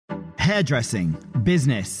hairdressing,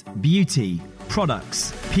 business, beauty,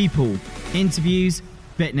 products, people, interviews,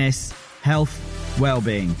 fitness, health,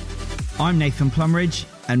 well-being. I'm Nathan Plumridge,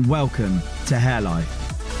 and welcome to Hair Life.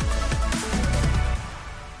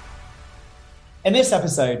 In this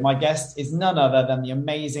episode, my guest is none other than the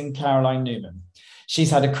amazing Carolyn Newman.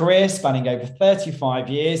 She's had a career spanning over 35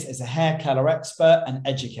 years as a hair colour expert and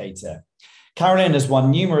educator. Carolyn has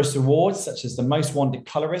won numerous awards, such as the Most Wanted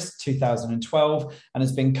Colorist 2012, and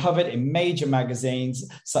has been covered in major magazines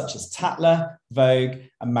such as Tatler, Vogue,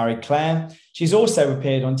 and Marie Claire. She's also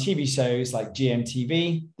appeared on TV shows like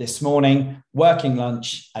GMTV, This Morning, Working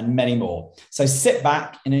Lunch, and many more. So sit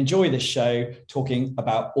back and enjoy this show talking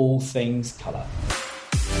about all things colour.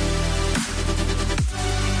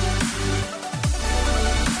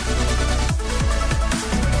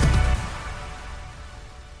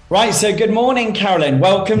 Right, so good morning, Carolyn.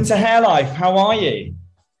 Welcome to Hair Life. How are you?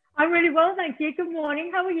 I'm really well, thank you. Good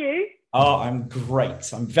morning. How are you? Oh, I'm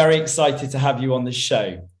great. I'm very excited to have you on the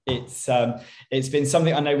show. It's been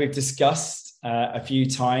something I know we've discussed a few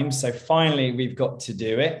times, so finally we've got to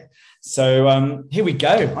do it. So here we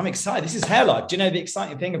go. I'm excited. This is Hair Life. Do you know the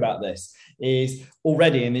exciting thing about this is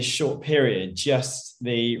already in this short period, just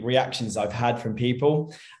the reactions I've had from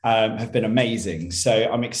people have been amazing. So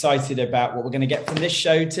I'm excited about what we're going to get from this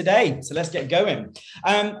show today. So let's get going.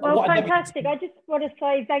 Well, fantastic. I just want to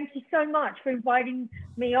say thank you so much for inviting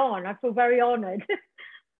me on. I feel very honoured.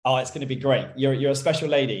 Oh, it's going to be great. You're a special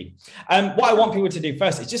lady. What I want people to do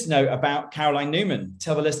first is just know about Carolyn Newman.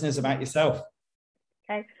 Tell the listeners about yourself.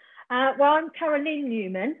 Okay. Well, I'm Carolyn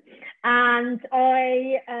Newman, and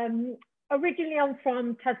originally I'm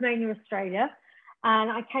from Tasmania, Australia, and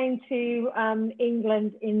I came to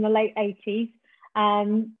England in the late 80s,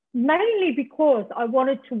 mainly because I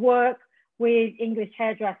wanted to work with English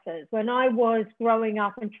hairdressers. When I was growing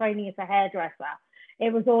up and training as a hairdresser,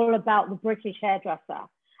 it was all about the British hairdresser.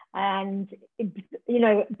 And,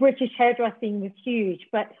 British hairdressing was huge.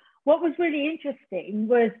 But what was really interesting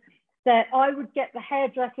was that I would get the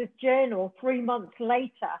hairdresser's journal 3 months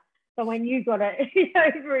later than when you got it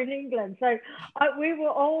over in England. So we were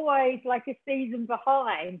always like a season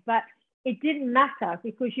behind, but it didn't matter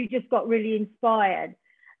because you just got really inspired.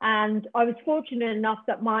 And I was fortunate enough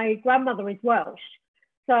that my grandmother is Welsh,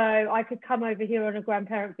 so I could come over here on a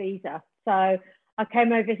grandparent visa. So I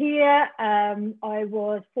came over here. I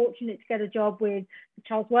was fortunate to get a job with the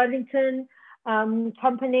Charles Worthington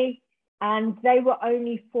company, and they were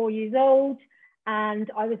only 4 years old,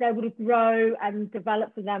 and I was able to grow and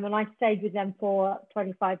develop for them, and I stayed with them for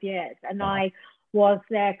 25 years. And wow. I was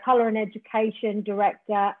their colour and education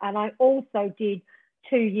director, and I also did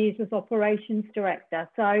 2 years as operations director.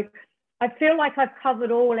 So I feel like I've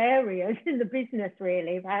covered all areas in the business,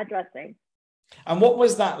 really, of hairdressing. And what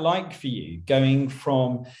was that like for you, going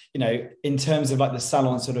from, in terms of like the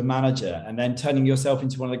salon sort of manager, and then turning yourself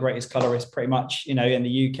into one of the greatest colorists pretty much, in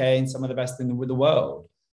the UK and some of the best in the world?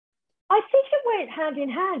 I think it went hand in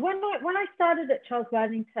hand. When I started at Charles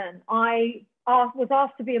Worthington, I was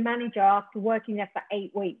asked to be a manager after working there for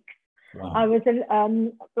 8 weeks. Wow. I was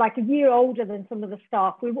like a year older than some of the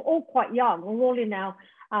staff. We were all quite young. We were all in our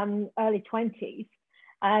early 20s.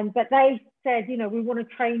 But they said, we want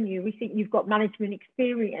to train you. We think you've got management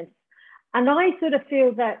experience. And I sort of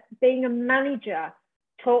feel that being a manager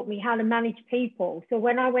taught me how to manage people. So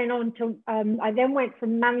when I went on to, I then went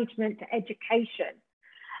from management to education.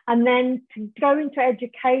 And then to go into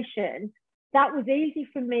education, that was easy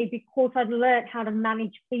for me because I'd learned how to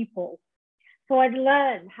manage people. So I'd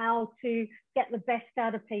learned how to get the best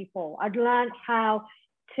out of people. I'd learned how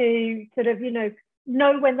to sort of,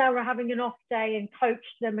 know when they were having an off day and coach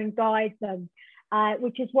them and guide them,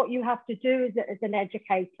 which is what you have to do as an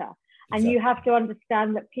educator. And exactly. You have to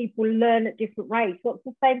understand that people learn at different rates. Well, it's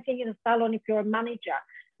the same thing in a salon if you're a manager.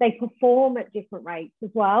 They perform at different rates as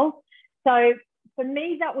well. So for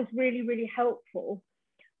me, that was really, really helpful.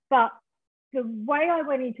 But the way I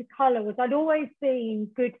went into colour was I'd always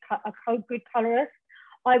been a good colourist.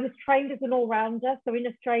 I was trained as an all-rounder. So in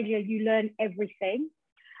Australia, you learn everything.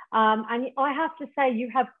 And I have to say, you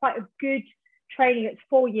have quite a good training. It's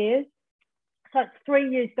 4 years. So it's 3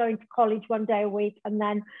 years going to college 1 day a week, and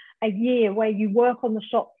then a year where you work on the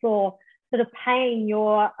shop floor, sort of paying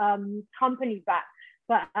your company back,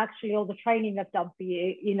 but actually all the training they've done for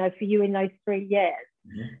you, for you in those 3 years.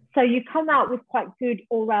 Mm-hmm. So you come out with quite good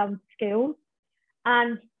all-round skills.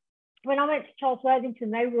 And when I went to Charles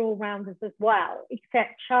Worthington, they were all-rounders as well,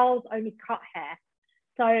 except Charles only cut hair.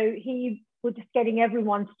 So he was just getting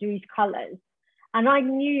everyone to do his colours. And I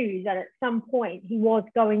knew that at some point he was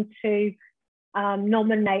going to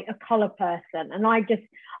nominate a colour person. And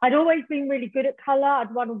I'd always been really good at colour.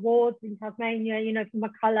 I'd won awards in Tasmania, you know, for my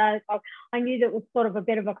colour. I knew that was sort of a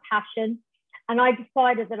bit of a passion. And I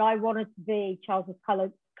decided that I wanted to be Charles's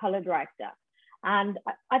colour director. And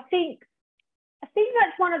I think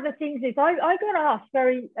that's one of the things is I got asked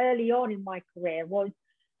very early on in my career was,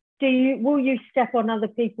 will you step on other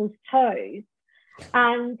people's toes?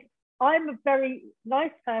 And I'm a very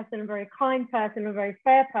nice person, a very kind person, a very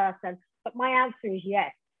fair person, but my answer is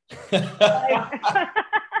yes.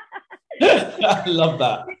 I love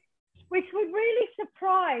that. Which would really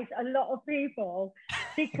surprise a lot of people,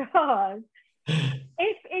 because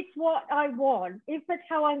if it's what I want, if it's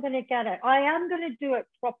how I'm going to get it, I am going to do it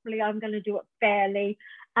properly, I'm going to do it fairly,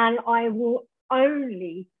 and I will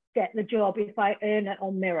only get the job if I earn it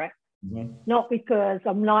on merit. Mm-hmm. Not because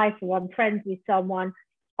I'm nice or I'm friends with someone.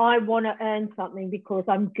 I want to earn something because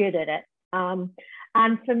I'm good at it.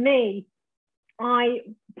 And for me, I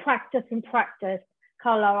practice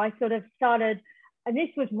colour. I sort of started, and this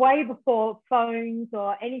was way before phones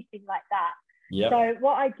or anything like that. Yep. So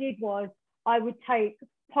what I did was I would take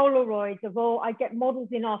Polaroids of all, I'd get models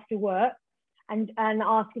in after work and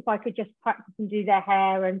ask if I could just practice and do their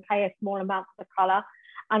hair and pay a small amount for the colour.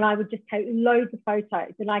 And I would just take loads of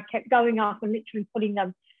photos, and I kept going up and literally putting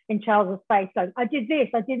them in Charles's face. So I did this,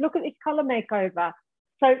 look at this colour makeover.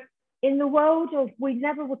 So in the world of, we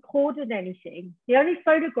never recorded anything. The only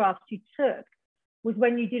photographs you took was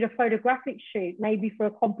when you did a photographic shoot, maybe for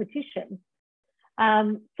a competition.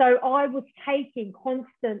 So I was taking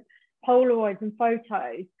constant Polaroids and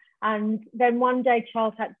photos. And then one day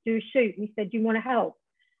Charles had to do a shoot, and he said, do you want to help?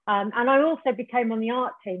 And I also became on the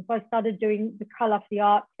art team. So I started doing the colour for the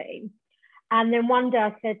art team. And then one day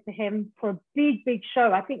I said to him, for a big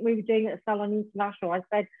show, I think we were doing it at Salon International, I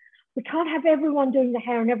said, we can't have everyone doing the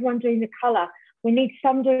hair and everyone doing the colour. We need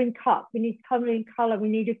some doing cut. We need some doing colour. We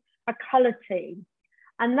need a colour team.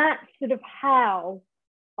 And that's sort of how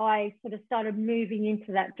I sort of started moving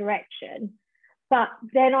into that direction. But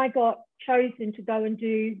then I got chosen to go and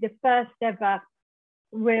do the first ever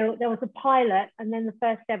there was a pilot, and then the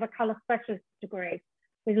first ever colour specialist degree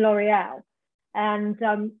with L'Oreal. And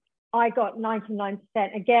I got 99%.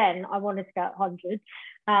 Again, I wanted to get 100,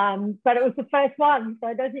 but it was the first one, so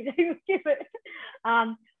I don't think they would give it.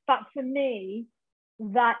 But for me,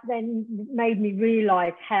 that then made me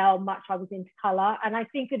realise how much I was into colour. And I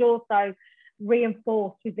think it also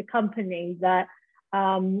reinforced with the company that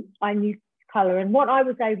I knew colour. And what I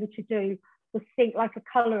was able to do was think like a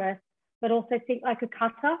colourist, but also think like a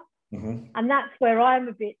cutter. Mm-hmm. And that's where I'm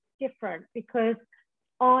a bit different, because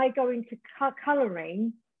I go into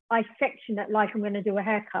colouring, I section it like I'm going to do a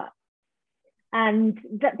haircut. And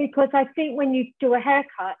that, because I think when you do a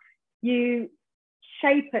haircut, you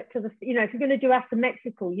shape it to the, you know, if you're going to do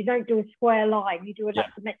asymmetrical, you don't do a square line, you do an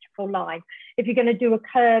asymmetrical line. If you're going to do a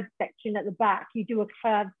curved section at the back, you do a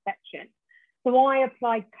curved section. So I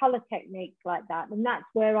applied colour techniques like that. And that's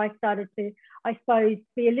where I started to, I suppose,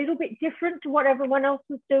 be a little bit different to what everyone else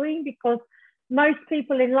was doing, because most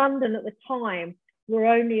people in London at the time were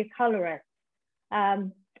only a colourist.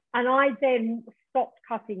 And I then stopped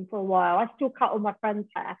cutting for a while. I still cut all my friends'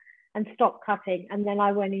 hair and stopped cutting. And then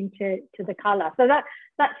I went into the colour. So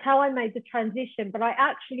that's how I made the transition. But I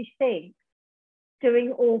actually think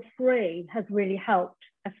doing all three has really helped,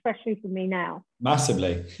 especially for me now.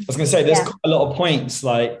 Massively. I was going to say, there's quite a lot of points,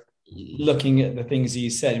 like looking at the things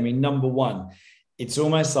you said. I mean, number one, it's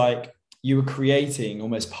almost like you were creating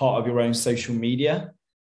almost part of your own social media,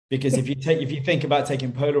 because if you think about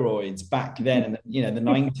taking Polaroids back then in the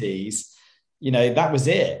 90s, that was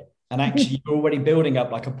it. And actually you're already building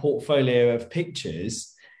up like a portfolio of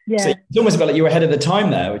pictures. Yeah. So it's almost like you were ahead of the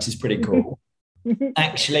time there, which is pretty cool.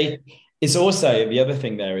 Actually, it's also, the other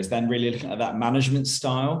thing there is then really looking at that management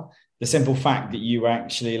style. The simple fact that you were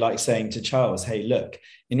actually like saying to Charles, hey, look,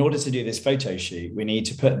 in order to do this photo shoot, we need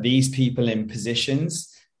to put these people in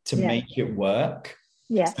positions to make it work.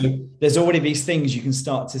 Yeah. So there's already these things you can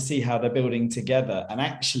start to see how they're building together. And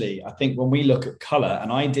actually, I think when we look at colour,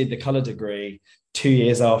 and I did the colour degree 2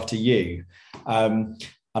 years after you, and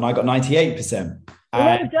I got 98%.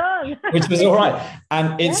 Well done. Which was all right.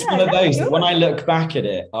 And it's one of those that when I look back at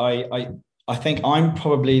it, I think I'm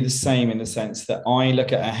probably the same in the sense that I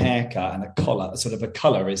look at a haircut and a collar, sort of a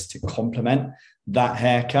colour is to complement that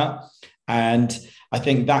haircut. And I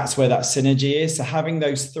think that's where that synergy is. So having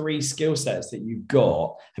those three skill sets that you've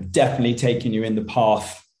got have definitely taken you in the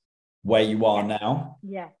path where you are now.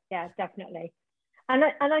 Yeah, definitely. And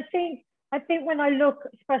I think when I look,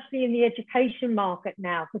 especially in the education market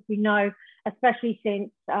now, because we know, especially since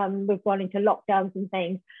we've gone into lockdowns and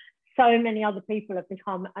things, so many other people have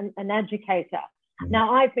become an educator.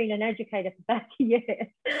 Now, I've been an educator for 30 years.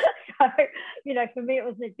 So, you know, for me, it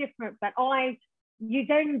was a bit different. But you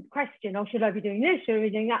then question, oh, should I be doing this? Should I be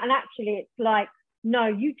doing that? And actually, it's like, no,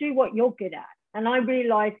 you do what you're good at. And I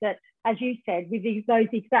realized that, as you said, with those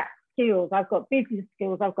exact skills, I've got business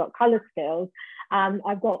skills, I've got color skills,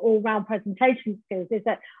 I've got all-round presentation skills, is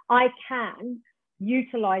that I can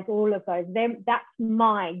utilize all of those. Then that's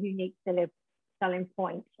my unique selling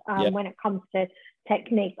point when it comes to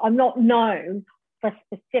technique. I'm not known for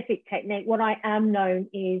specific technique. What I am known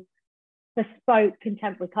is bespoke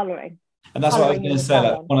contemporary coloring. And that's what I was going to say.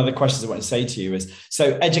 Like, one of the questions I want to say to you is,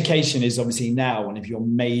 so education is obviously now one of your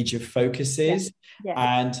major focuses.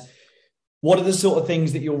 And what are the sort of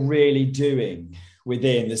things that you're really doing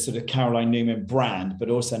within the sort of Carolyn Newman brand, but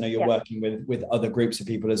also I know you're working with other groups of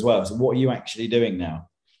people as well. So what are you actually doing now?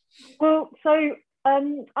 Well, so I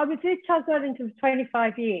was with Charles Worthington for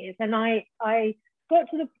 25 years, and I got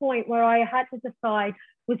to the point where I had to decide,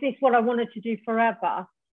 was this what I wanted to do forever,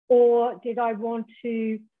 or did I want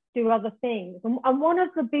to do other things? And one of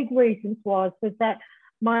the big reasons was that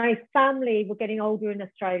my family were getting older in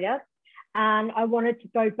Australia, and I wanted to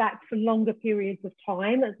go back for longer periods of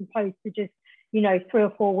time as opposed to just, you know, 3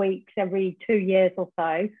 or 4 weeks every 2 years or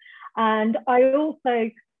so. And I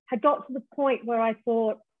also had got to the point where I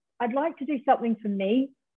thought, I'd like to do something for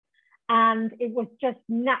me. And it was just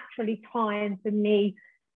naturally time for me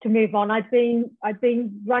to move on. I'd been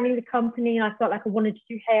running the company, and I felt like I wanted to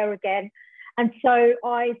do hair again. And so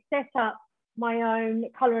I set up my own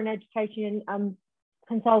colour and education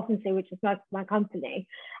consultancy, which is my company.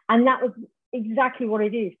 And that was exactly what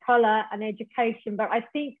it is, colour and education. But I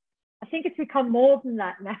think it's become more than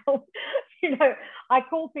that now. You know, I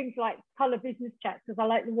call things like colour business chats because I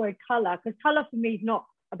like the word colour, because colour for me is not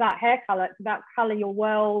about hair colour, it's about colour your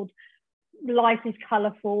world, life is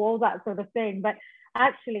colourful, all that sort of thing. But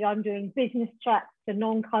actually I'm doing business chats to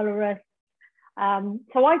non-colourists.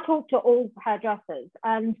 So I talk to all hairdressers.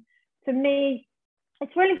 And for me,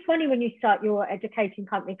 it's really funny when you start your education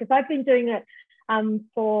company, because I've been doing it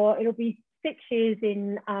it'll be 6 years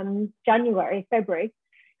in February.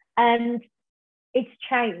 And it's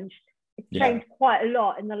changed. It's changed quite a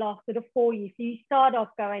lot in the last sort of 4 years. So you start off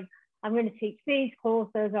going, I'm going to teach these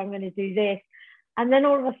courses, I'm going to do this. And then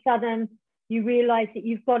all of a sudden you realize that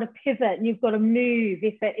you've got to pivot and you've got to move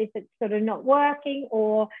if it's sort of not working,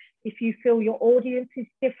 or if you feel your audience is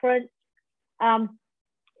different.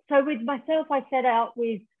 So with myself, I set out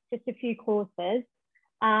with just a few courses,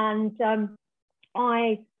 and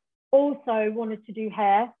I also wanted to do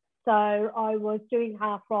hair. So I was doing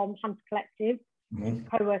hair from Hunter Collective,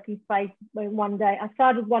 co-working space. One day, I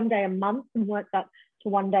started 1 day a month and worked up to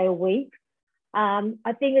 1 day a week.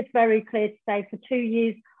 I think it's very clear to say for 2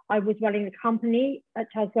 years, I was running the company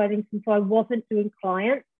at Charles Worthington, so I wasn't doing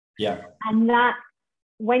clients. And that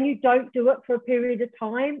when you don't do it for a period of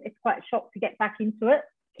time, it's quite a shock to get back into it.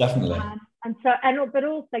 Definitely. But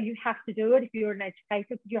also you have to do it if you're an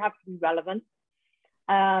educator, because you have to be relevant.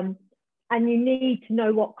 And you need to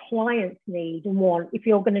know what clients need and want if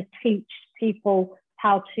you're going to teach people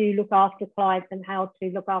how to look after clients and how to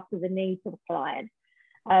look after the needs of a client.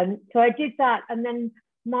 So I did that. And then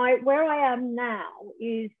where I am now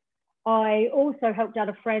is I also helped out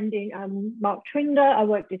a friend in Mark Trinder. I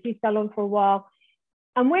worked at his salon for a while.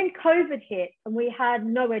 And when COVID hit and we had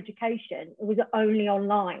no education, it was only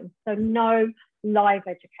online, so no live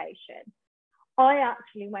education. I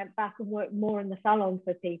actually went back and worked more in the salon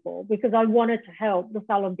for people because I wanted to help the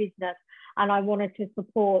salon business, and I wanted to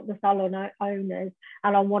support the salon owners,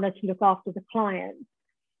 and I wanted to look after the clients.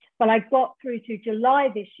 But I got through to July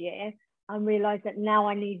this year and realized that now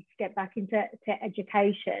I need to get back into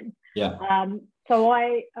education. So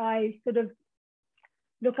I sort of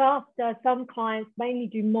look after some clients, mainly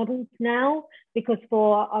do models now, because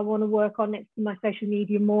I want to work on next to my social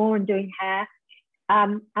media more and doing hair.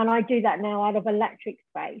 And I do that now out of electric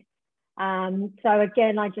space. So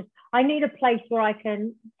again, I need a place where I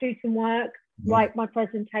can do some work, write my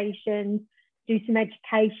presentations, do some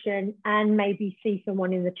education, and maybe see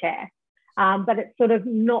someone in the chair. But it's sort of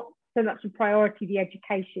not so much a priority, the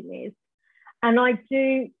education is. And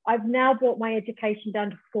I've now brought my education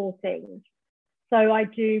down to 4 things. So I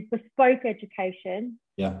do bespoke education.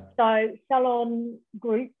 So salon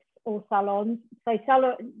groups or salons. So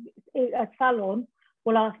a salon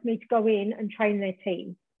will ask me to go in and train their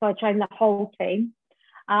team. So I train the whole team.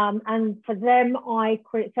 And for them,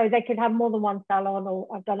 so they can have more than one salon, or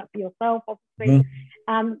I've done it for yourself, obviously,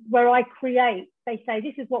 where I create, they say,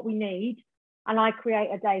 this is what we need, and I create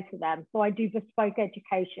a day for them. So I do bespoke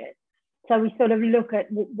education. So we sort of look at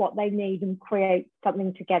what they need and create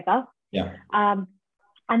something together. Yeah. And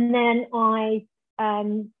then I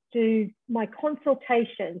do my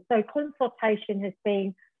consultation. So consultation has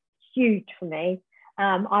been huge for me.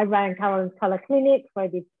 I ran Carolyn's Colour Clinics where I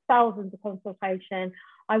did thousands of consultation.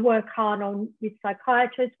 I work hard with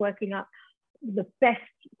psychiatrists, working up the best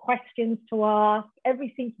questions to ask,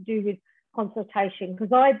 everything to do with consultation,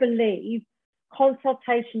 because I believe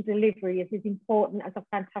consultation delivery is as important as a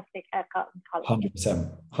fantastic haircut and colour.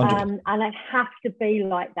 100%. 100%. And it has to be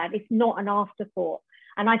like that. It's not an afterthought.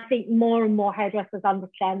 And I think more and more hairdressers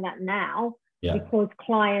understand that now, because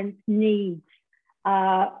clients need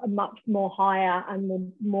much more higher,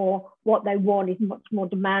 and more what they want is much more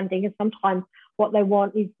demanding, and sometimes what they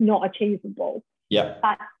want is not achievable. Yeah.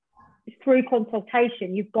 But through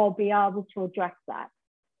consultation, you've got to be able to address that.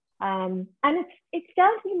 And it's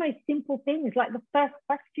down to the most simple things, like the first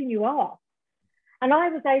question you ask. And I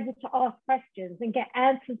was able to ask questions and get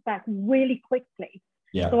answers back really quickly.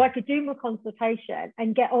 Yeah. So I could do my consultation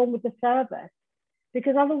and get on with the service.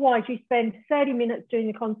 Because otherwise you spend 30 minutes doing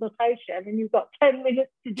the consultation and you've got 10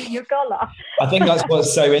 minutes to do your colour. I think that's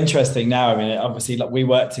what's so interesting now. I mean, obviously, like, we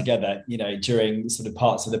worked together, during sort of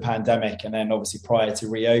parts of the pandemic, and then obviously prior to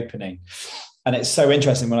reopening. And it's so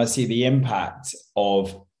interesting when I see the impact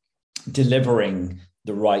of delivering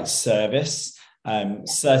the right service.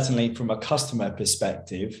 Certainly from a customer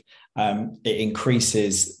perspective, it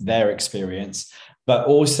increases their experience, but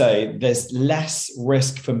also there's less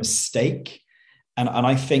risk for mistake. And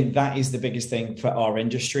I think that is the biggest thing for our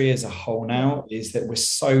industry as a whole now, is that we're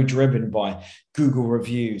so driven by Google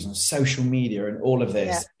reviews and social media and all of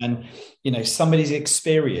this. Yeah. And, somebody's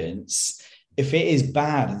experience, if it is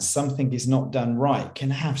bad and something is not done right,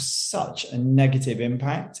 can have such a negative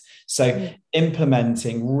impact. So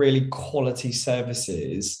implementing really quality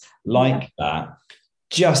services like that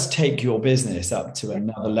just take your business up to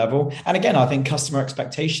another level. And again, I think customer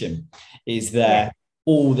expectation is there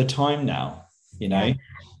all the time now.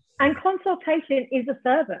 And consultation is a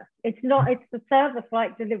service. It's the service,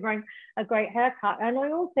 like delivering a great haircut. And I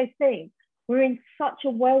also think we're in such a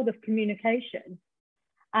world of communication.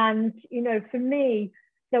 And, for me,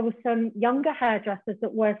 there were some younger hairdressers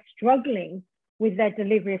that were struggling with their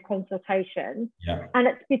delivery of consultations. Yeah. And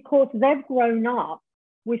it's because they've grown up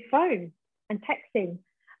with phone and texting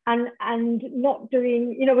and not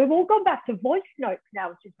doing, we've all gone back to voice notes now,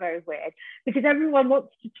 which is very weird, because everyone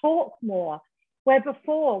wants to talk more. Where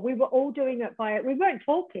before we were all doing it we weren't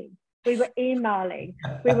talking, we were emailing,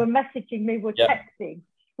 we were messaging, we were texting.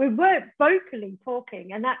 We weren't vocally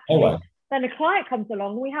talking. And actually, then a client comes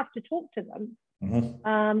along, we have to talk to them.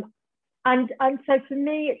 Mm-hmm. And so for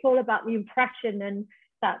me, it's all about the impression and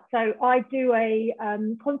that. So I do a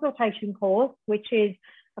consultation course, which is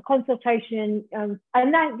a consultation, and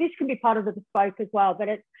this can be part of the bespoke as well, but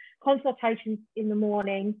it's consultations in the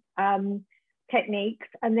morning, techniques,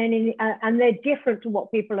 and then and they're different to what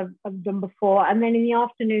people have done before. And then in the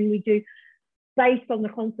afternoon, we do, based on the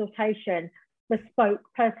consultation, bespoke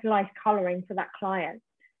personalized coloring for that client.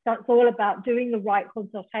 So it's all about doing the right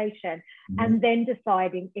consultation and then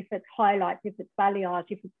deciding if it's highlights, if it's balayage,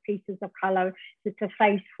 if it's pieces of color, if it's a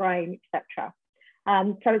face frame, etc.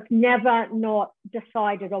 So it's never not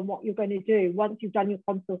decided on what you're going to do. Once you've done your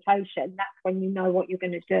consultation, that's when you know what you're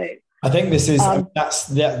going to do. I think this is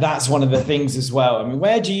that's one of the things as well. I mean,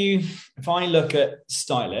 if I look at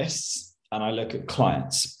stylists and I look at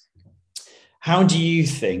clients, how do you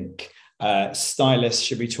think stylists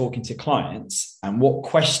should be talking to clients, and what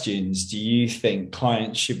questions do you think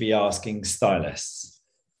clients should be asking stylists?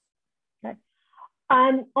 Okay.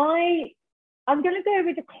 I'm going to go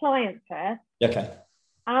with the client first. Okay.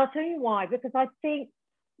 And I'll tell you why, because I think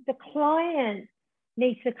the client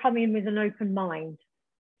needs to come in with an open mind.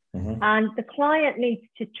 Mm-hmm. And the client needs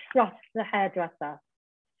to trust the hairdresser,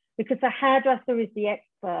 because the hairdresser is the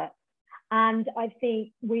expert. And I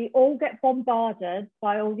think we all get bombarded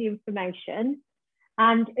by all the information.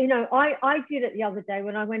 And, I did it the other day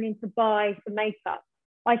when I went in to buy some makeup.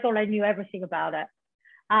 I thought I knew everything about it.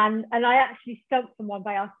 And I actually stumped someone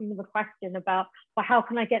by asking them a question about, well, how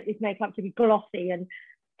can I get this makeup to be glossy? And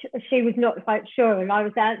she was not quite sure, and I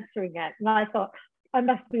was answering it. And I thought, I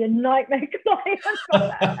must be a nightmare client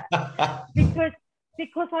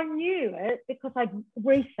because I knew it, because I'd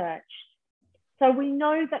researched. So we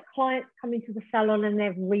know that clients come into the salon and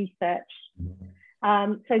they've researched.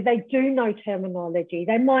 So they do know terminology.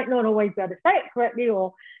 They might not always be able to say it correctly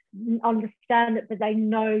or understand it, but they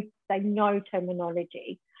know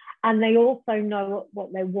terminology, and they also know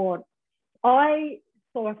what they want. I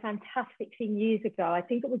saw a fantastic thing years ago. I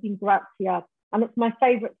think it was in Grazia, and it's my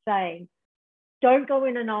favorite saying. Don't go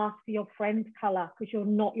in and ask for your friend's color, because you're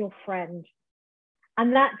not your friend.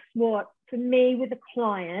 And that's what, for me, with a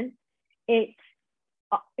client, it's,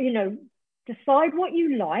 decide what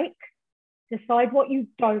you like, decide what you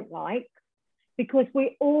don't like, because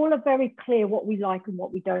we all are very clear what we like and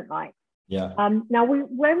what we don't like. Yeah. Now,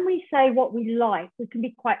 when we say what we like, we can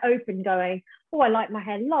be quite open, going, oh, I like my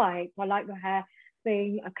hair light, I like my hair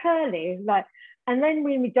being a curly, like, and then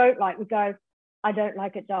when we don't like, we go, I don't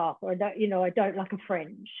like it dark, or I don't like a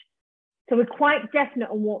fringe. So we're quite definite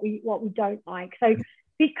on what we don't like. So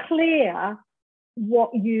be clear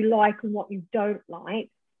what you like and what you don't like,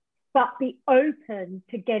 but be open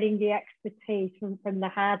to getting the expertise from the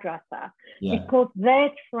hairdresser, because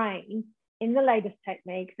they're trained in the latest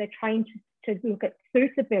techniques. They're trained to look at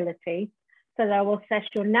suitability. So they will assess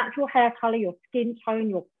your natural hair color, your skin tone,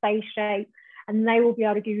 your face shape, and they will be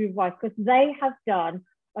able to give you advice, because they have done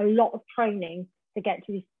a lot of training to get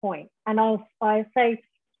to this point. And I say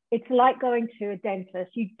it's like going to a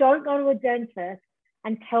dentist. You don't go to a dentist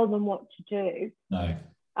and tell them what to do. No.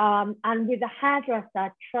 And with a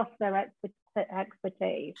hairdresser, trust their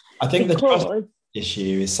expertise. I think the trust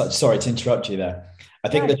issue is such, sorry to interrupt you there. I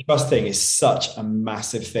think the trust thing is such a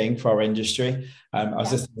massive thing for our industry. I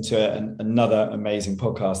was listening to another amazing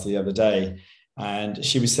podcast the other day, and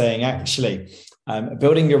she was saying, actually,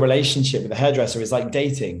 building your relationship with a hairdresser is like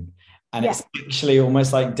dating. And it's actually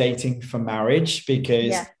almost like dating for marriage,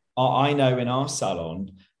 because I know in our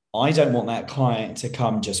salon, I don't want that client to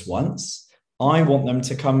come just once. I want them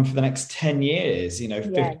to come for the next 10 years,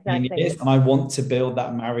 15 years. And I want to build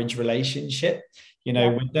that marriage relationship,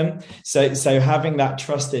 with them. So having that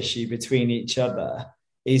trust issue between each other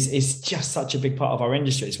is just such a big part of our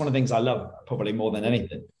industry. It's one of the things I love probably more than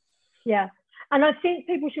anything. Yeah. And I think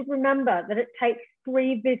people should remember that it takes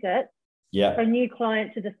 3 visits for a new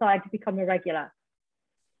client to decide to become a regular.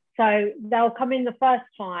 So they'll come in the first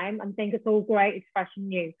time and think it's all great, it's fresh and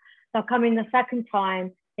new. They'll come in the second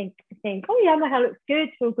time, think, oh yeah, my hair looks good,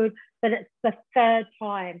 it's all good. But it's the third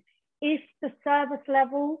time. If the service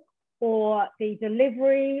level or the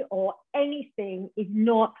delivery or anything is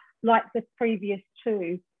not like the previous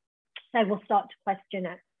 2, they will start to question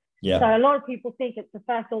it. Yeah. So a lot of people think it's the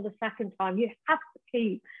first or the second time. You have to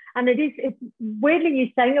keep, and it's weirdly you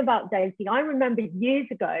saying about dating. I remember years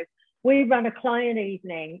ago, we ran a client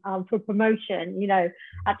evening for promotion,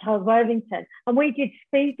 at Charles Worthington, and we did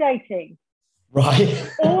speed dating. Right.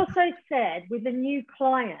 Also said with a new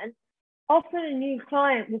client, often a new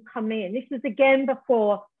client will come in. This was again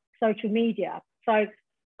before social media. So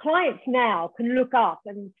clients now can look up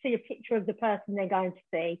and see a picture of the person they're going to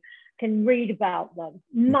see, can read about them,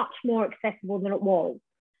 much more accessible than it was.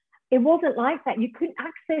 It wasn't like that. You couldn't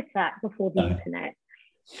access that before the internet.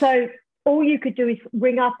 So all you could do is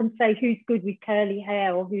ring up and say who's good with curly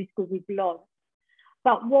hair or who's good with blonde.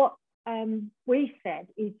 But what we said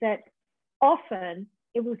is that often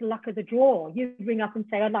it was luck of the draw. You ring up and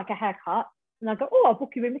say, I'd like a haircut. And I go, oh, I'll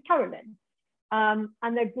book you in with Carolyn.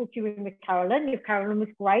 And they book you in with Carolyn. If Carolyn was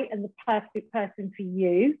great and the perfect person for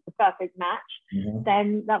you, the perfect match,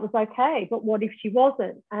 then that was okay. But what if she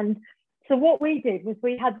wasn't? And so what we did was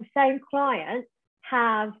we had the same client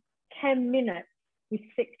have 10 minutes with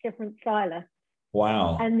 6 different stylists.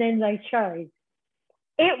 Wow. And then they chose.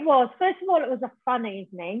 It was, first of all, it was a fun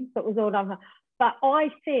evening. So it was all done. But I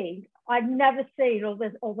think I've never seen all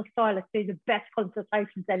the stylists do the best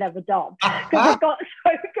consultations they've ever done, because it got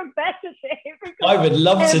so competitive. I would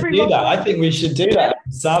love to do that. I think we should do that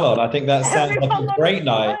in the salon. I think that sounds like a great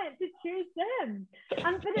night. To choose them.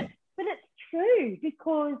 But it's true,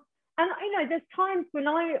 because, and there's times when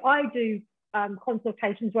I do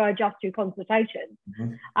consultations where I just do consultations.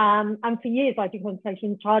 And for years I do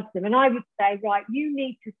consultations, charge them. And I would say, right, you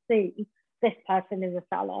need to see this person in the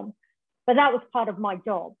salon. But that was part of my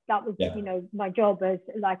job. That was, my job as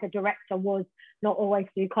like a director was not always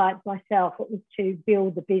to do clients myself. It was to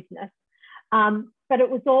build the business. But it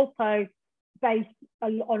was also based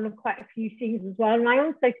on quite a few things as well. And I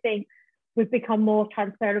also think we've become more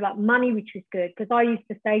transparent about money, which is good. Because I used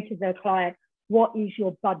to say to the client, what is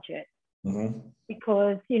your budget?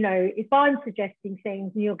 Because, if I'm suggesting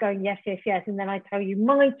things and you're going, yes, yes, yes, and then I tell you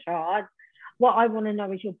my charge, what I want to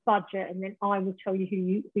know is your budget, and then I will tell you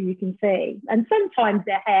who you can see. And sometimes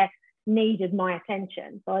their hair needed my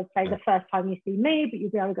attention. So I'd say the first time you see me, but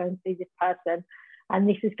you'll be able to go and see this person, and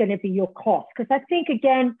this is going to be your cost. Because I think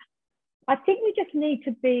we just need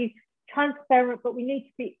to be transparent, but we need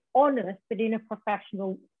to be honest, but in a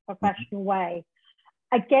professional way.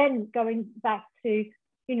 Again, going back to,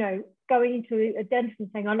 going into a dentist and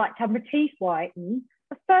saying, I'd like to have my teeth whitened.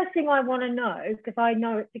 The first thing I want to know, because I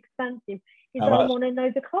know it's expensive, is I want to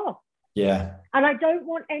know the cost. Yeah. And I don't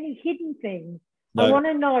want any hidden things. No. I want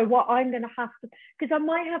to know what I'm going to have to, because I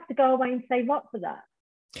might have to go away and save up for that.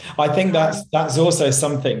 I think that's also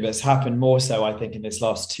something that's happened more so, I think, in this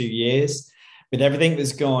last 2 years with everything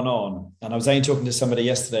that's gone on. And I was only talking to somebody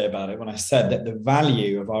yesterday about it when I said that the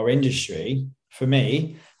value of our industry, for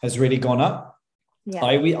me, has really gone up. Yeah.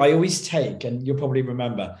 I always take, and you'll probably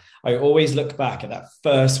remember, I always look back at that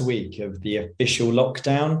first week of the official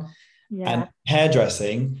lockdown. Yeah. And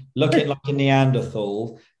hairdressing, looking like a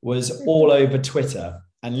Neanderthal, was all over Twitter.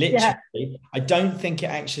 And literally, I don't think it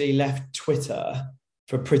actually left Twitter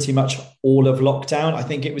for pretty much all of lockdown. I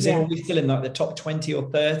think it was still in like the top 20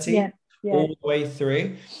 or 30 all the way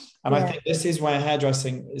through. And I think this is where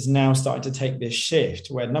hairdressing is now starting to take this shift,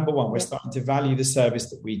 where number one, we're starting to value the service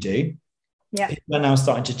that we do. Yeah. People are now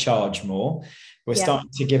starting to charge more. We're starting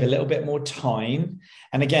to give a little bit more time.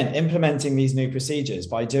 And again, implementing these new procedures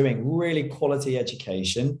by doing really quality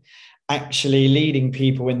education, actually leading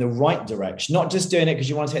people in the right direction, not just doing it because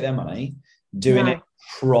you want to take their money, doing it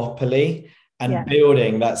properly and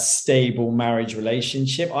building that stable marriage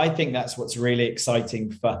relationship. I think that's what's really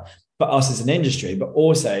exciting for us as an industry, but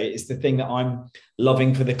also it's the thing that I'm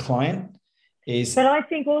loving for the client is. But I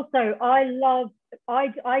think also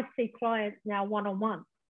I see clients now one-on-one.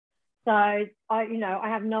 So I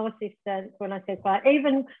have no assistants when I say client.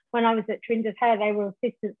 Even when I was at Trinda's Hair, they were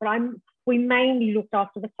assistants, but we mainly looked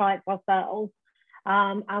after the clients ourselves,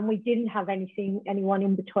 and we didn't have anyone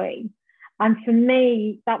in between. And for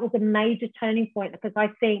me, that was a major turning point because I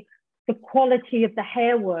think the quality of the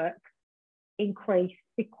hair work increased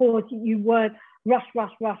because you weren't rush,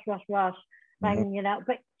 banging it out.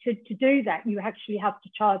 But to do that, you actually have to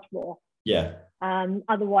charge more. Yeah.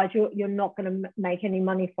 Otherwise, you're not going to make any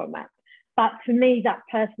money from it. But for me, that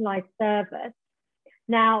personalized service.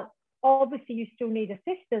 Now, obviously, you still need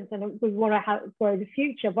assistance, and we want to grow the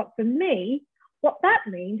future. But for me, what that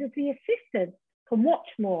means is the assistant can watch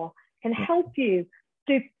more, can help you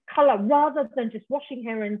do color rather than just washing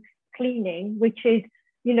hair and cleaning, which is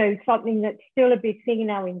something that's still a big thing in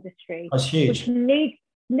our industry. That's huge. Which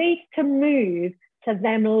needs to move to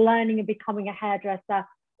them learning and becoming a hairdresser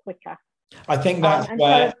quicker. I think that's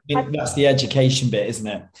that's the education bit, isn't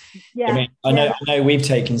it? Yeah. I know we've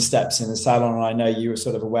taken steps in the salon, and I know you were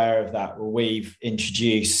sort of aware of that, where we've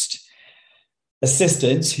introduced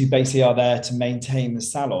assistants who basically are there to maintain the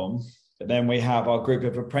salon. But then we have our group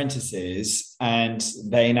of apprentices, and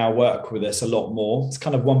they now work with us a lot more. It's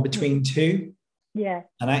kind of one between two. Yeah.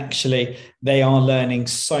 And actually, they are learning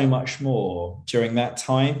so much more during that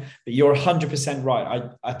time. But you're 100%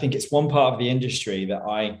 right. I think it's one part of the industry that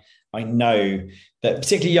I know that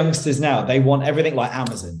particularly youngsters now, they want everything like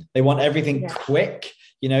Amazon. They want everything quick.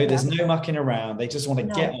 There's no mucking around. They just want to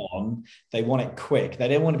get on. They want it quick. They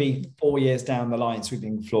don't want to be 4 years down the line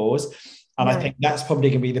sweeping floors. And I think that's probably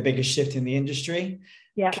going to be the biggest shift in the industry.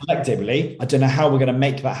 Yeah. Collectively, I don't know how we're going to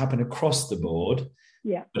make that happen across the board.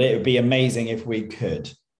 Yeah. But it would be amazing if we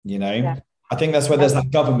could, I think that's where there's that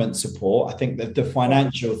government support. I think that the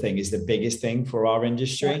financial thing is the biggest thing for our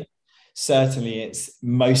industry. Yeah. Certainly, it's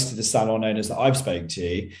most of the salon owners that I've spoken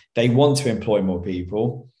to, they want to employ more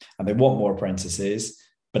people and they want more apprentices,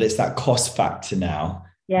 but it's that cost factor now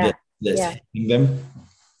that's hitting them.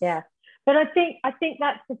 Yeah. But I think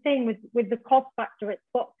that's the thing with the cost factor. It's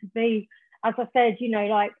got to be, as I said,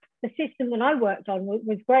 like the system that I worked on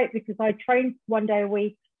was great because I trained 1 day a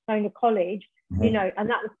week going to college, and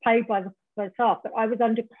that was paid by the staff. But I was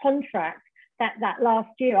under contract that last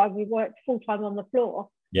year. I worked full time on the floor,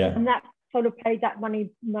 and that sort of paid that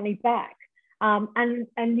money back.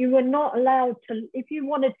 And you were not allowed to, if you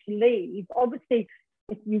wanted to leave. Obviously,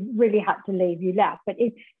 if you really had to leave, you left. But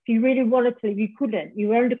if you really wanted to leave, you couldn't. You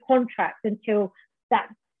were under contract until that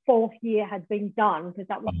 4th year had been done because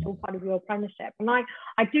that was still part of your apprenticeship. And I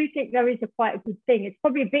do think there is quite a good thing. It's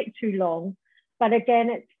probably a bit too long, but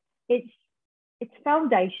again, it's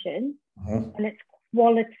foundation and it's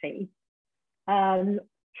quality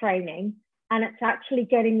training, and it's actually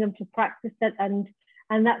getting them to practice it. And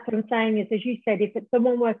that's what I'm saying is, as you said, if it's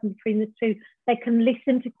someone working between the two, they can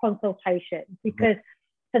listen to consultation because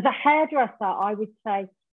as a hairdresser, I would say,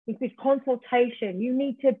 with consultation, you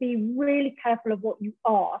need to be really careful of what you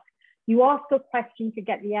ask. You ask a question to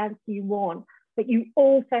get the answer you want, but you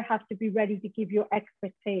also have to be ready to give your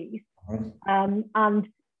expertise. And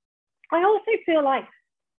I also feel like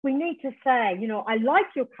we need to say, I like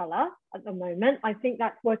your color at the moment. I think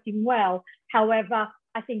that's working well. However,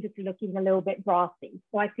 I think it's looking a little bit brassy.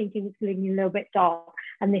 So I think it's looking a little bit dark,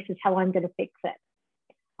 and this is how I'm going to fix it.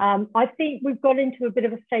 I think we've got into a bit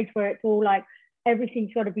of a stage where it's all like,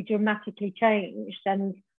 everything's got to be dramatically changed.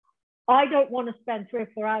 And I don't want to spend 3 or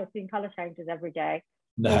 4 hours doing color changes every day,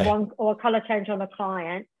 No. or a color change on a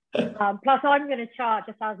client. Plus, I'm going to charge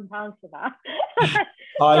 £1,000 for that.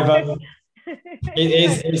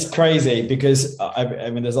 It's crazy because I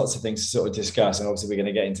mean, there's lots of things to sort of discuss, and obviously we're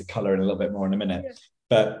going to get into color in a little bit more in a minute. Yeah.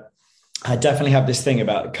 But I definitely have this thing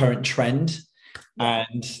about the current trend.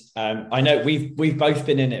 And I know we've both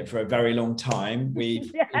been in it for a very long time.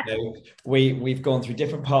 We've gone through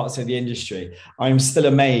different parts of the industry. I'm still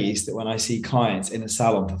amazed that when I see clients in a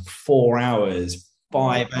salon for 4 hours,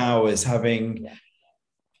 5 hours having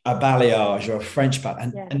a balayage or a French bat,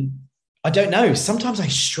 and I don't know. Sometimes I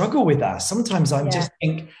struggle with that. Sometimes I just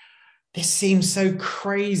think this seems so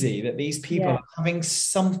crazy that these people are having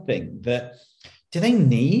something that do they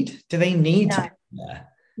need to be there?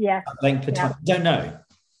 Yeah. Length of time. I don't know.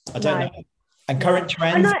 And current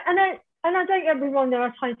trends. And I don't get me wrong, there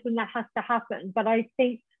are times when that has to happen, but I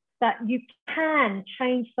think that you can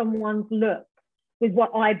change someone's look with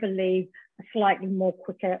what I believe are slightly more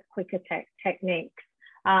quicker techniques.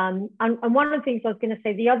 And one of the things I was going to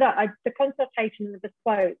say, the consultation and the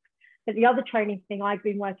bespoke, but the other training thing I've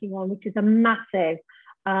been working on, which is a massive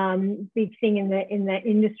big thing in the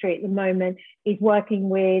industry at the moment, is working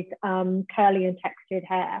with curly and textured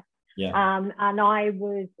hair. And I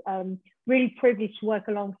was really privileged to work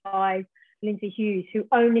alongside Lindsay Hughes, who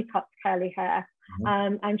only cuts curly hair.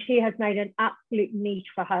 And she has made an absolute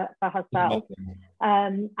niche for herself.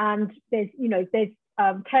 And there's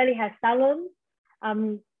curly hair salons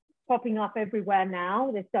popping up everywhere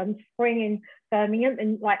now. There's spring in Birmingham,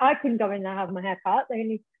 and like I couldn't go in there and have my hair cut. They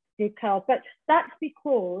only did curls, but that's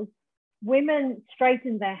because women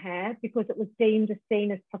straightened their hair because it was seen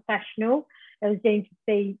as professional. It was deemed to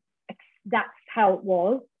be that's how it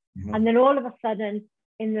was. And then all of a sudden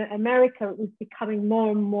in America, it was becoming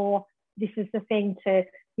more and more, this is the thing to,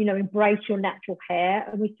 embrace your natural hair.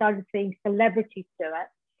 And we started seeing celebrities do it.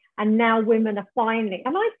 And now women are finally,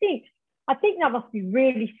 and I think that must be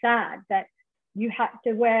really sad that you had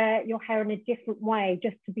to wear your hair in a different way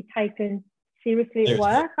just to be taken seriously at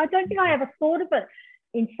work. I don't think I ever thought of it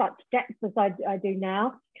in such depth as I do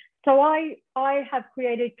now. So I have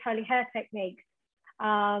created curly hair techniques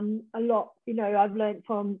a lot. I've learned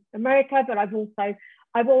from America, but I've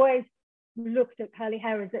always looked at curly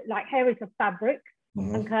hair as hair is a fabric,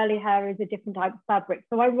 and curly hair is a different type of fabric.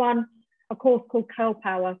 So I run a course called Curl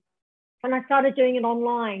Power, and I started doing it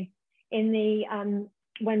online in the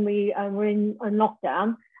when we were in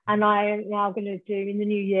lockdown. And I am now going to do in the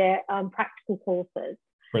new year practical courses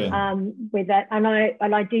with that. And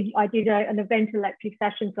I did an event electric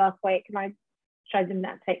sessions last week, and I showed them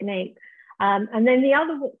that technique. And then the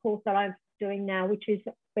other course that I'm doing now, which has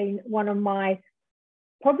been one of my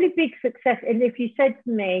probably big success. And if you said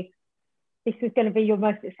to me, this is going to be your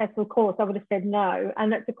most successful course, I would have said no.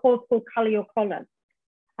 And it's a course called Color Your Column.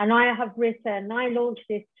 And I launched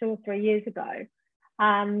this 2 or 3 years ago.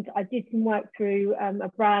 And I did some work through a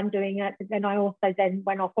brand doing it. But then I also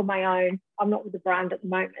went off on my own. I'm not with the brand at the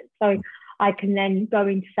moment. So I can then go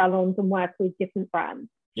into salons and work with different brands.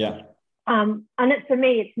 Yeah. And for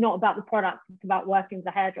me, it's not about the product. It's about working with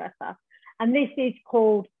a hairdresser. And this is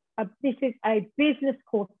a business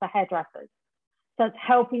course for hairdressers. So it's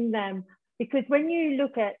helping them, because when you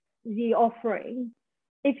look at the offering,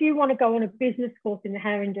 if you want to go on a business course in the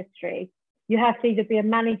hair industry, you have to either be a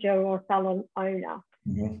manager or a salon owner.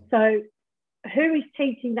 So who is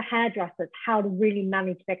teaching the hairdressers how to really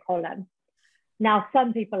manage their column? Now,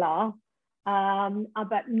 some people are,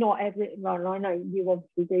 but not everyone. I know you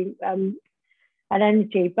obviously do an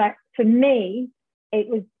energy, but for me, it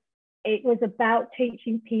was about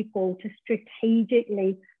teaching people to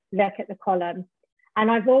strategically look at the column. And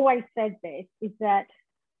I've always said this, is that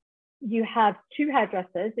you have 2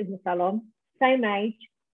 hairdressers in the salon, same age,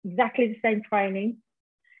 exactly the same training,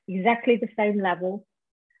 exactly the same level,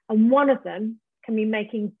 and one of them can be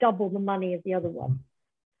making double the money as the other one.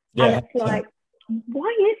 And it's like,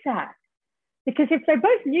 why is that? Because if they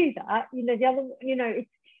both knew that, the other,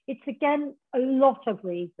 it's again a lot of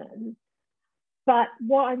reasons. But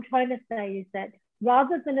what I'm trying to say is that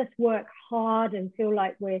rather than us work hard and feel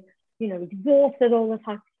like we're, exhausted all the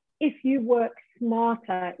time, if you work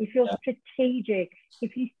smarter, if you're strategic,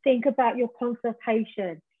 if you think about your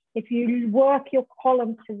consultation, if you work your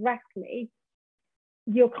column correctly,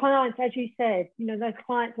 your clients, as you said, those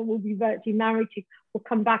clients that will be virtually married to you will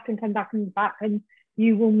come back and come back and back, and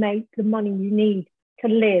you will make the money you need to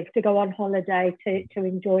live, to go on holiday, to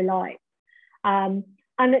enjoy life. And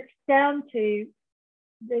it's down to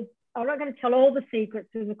I'm not going to tell all the secrets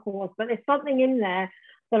in the course, but there's something in there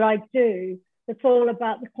that I do that's all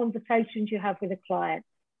about the conversations you have with a client.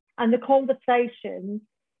 And the conversations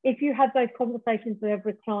if you have those conversations with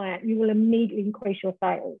every client, you will immediately increase your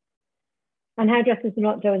sales. And hairdressers are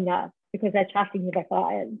not doing that because they're chatting with their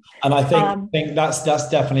clients. And I think that's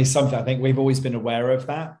definitely something. I think we've always been aware of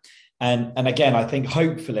that. And again, I think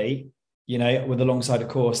hopefully, you know, with alongside a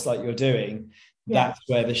course like you're doing, that's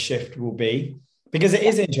where the shift will be. Because it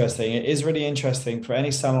is interesting. It is really interesting for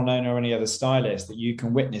any salon owner or any other stylist that you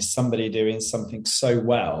can witness somebody doing something so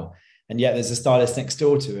well, and yet there's a stylist next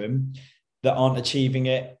door to him that aren't achieving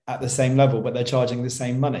it at the same level, but they're charging the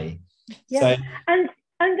same money. Yeah, so, and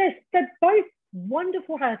they're both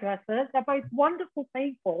wonderful hairdressers. They're both wonderful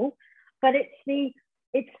people, but it's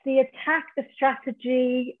the attack, the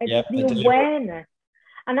strategy, it's the awareness,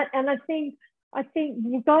 and I think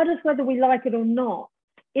regardless whether we like it or not,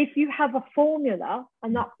 if you have a formula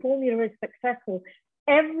and that formula is successful,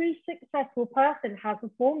 every successful person has a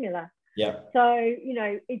formula. Yeah. So, you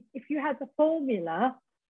know, if you have the formula,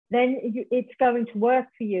 then it's going to work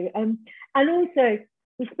for you. And also,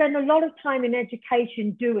 we spend a lot of time in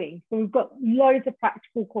education doing. So we've got loads of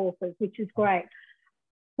practical courses, which is great.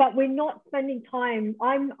 But we're not spending time.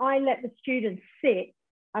 I let the students sit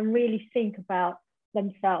and really think about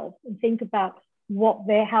themselves and think about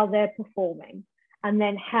how they're performing. And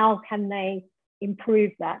then how can they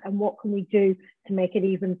improve that? And what can we do to make it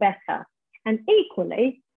even better? And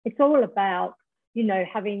equally, it's all about, you know,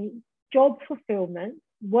 having job fulfillment,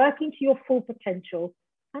 working to your full potential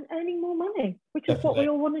and earning more money, which is what we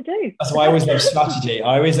all want to do. That's why I always love strategy.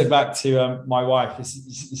 I always look back to my wife.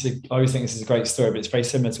 I always think this is a great story, but it's very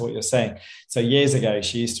similar to what you're saying. So years ago,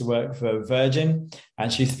 she used to work for Virgin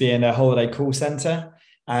and she used to be in a holiday call center.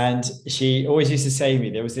 And she always used to say to me,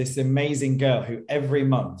 there was this amazing girl who every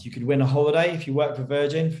month you could win a holiday. If you worked for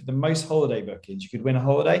Virgin, for the most holiday bookings, you could win a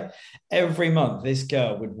holiday. Every month, this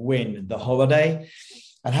girl would win the holiday.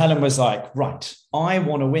 And Helen was like, right, I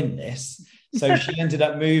want to win this. So she ended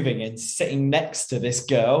up moving and sitting next to this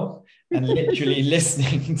girl and literally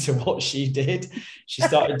listening to what she did. She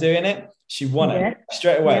started doing it. She won it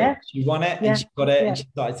straight away. Yeah. She won it and she got it and she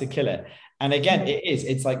started to kill it. And again,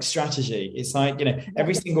 it's like strategy. It's like, you know,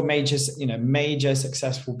 every single major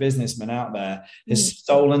successful businessman out there has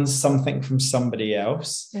stolen something from somebody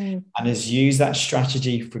else and has used that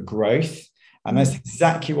strategy for growth. And that's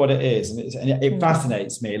exactly what it is. And it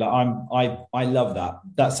fascinates me. Like I love that.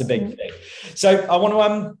 That's a big thing. So I want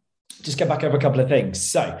to just get back over a couple of things.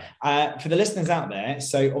 So for the listeners out there,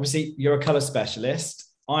 so obviously you're a color specialist.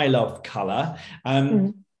 I love color.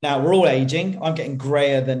 Now we're all aging. I'm getting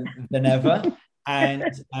grayer than ever. And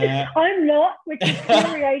I'm not, which is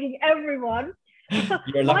infuriating everyone.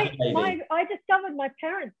 You're a lucky lady. I discovered my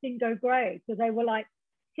parents didn't go grey, so they were like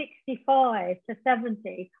 65 to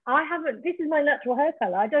 70. I haven't. This is my natural hair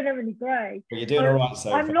color. I don't have any grey. Well, you're doing all right,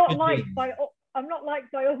 so I'm not liked by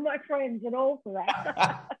all my friends and all for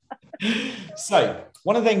that. So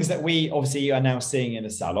one of the things that we obviously are now seeing in a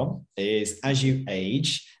salon is as you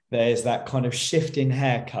age, there's that kind of shift in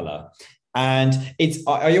hair color. And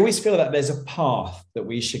I always feel that there's a path that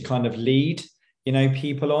we should kind of lead, you know,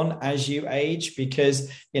 people on as you age,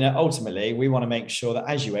 because, you know, ultimately we want to make sure that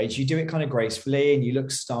as you age, you do it kind of gracefully and you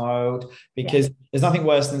look styled, because there's nothing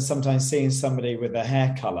worse than sometimes seeing somebody with a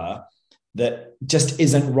hair color that just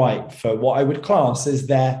isn't right for what I would class as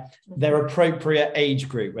their appropriate age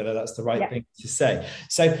group, whether that's the right thing to say.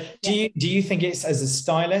 So do you think it's, as a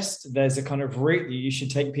stylist, there's a kind of route that you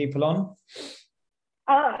should take people on?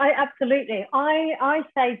 I absolutely. I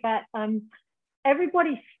say that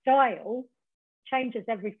everybody's style changes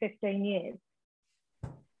every 15 years.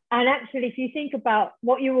 And actually, if you think about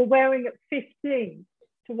what you were wearing at 15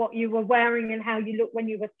 to what you were wearing and how you look when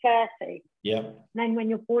you were 30, then when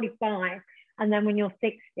you're 45, and then when you're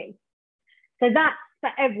 60. So that's for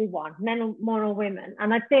everyone, men or women.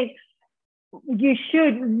 And I think you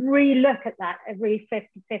should re-look at that every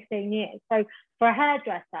 15 years. So for a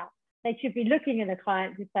hairdresser, they should be looking at a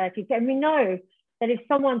client who's 30. And we know that if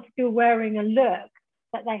someone's still wearing a look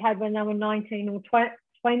that they had when they were 19 or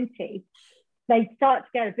 20, they start to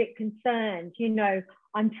get a bit concerned. You know,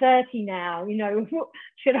 I'm 30 now, you know,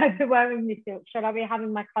 should I be wearing this look? Should I be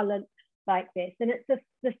having my color like this? And it's just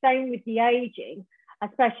the same with the aging,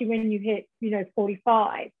 especially when you hit, you know,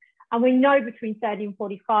 45. And we know between 30 and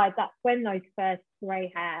 45, that's when those first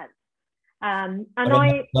grey hairs. I'm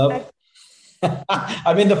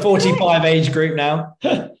in the 45 age group now.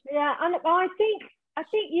 Yeah, and I think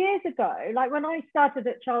years ago, like when I started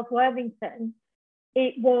at Charles Worthington,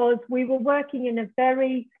 we were working in a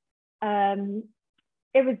very,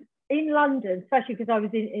 it was in London, especially because I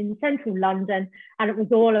was in central London, and it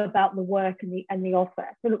was all about the work and the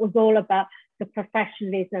office. And it was all about the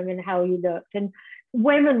professionalism and how you looked. And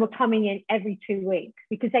women were coming in every 2 weeks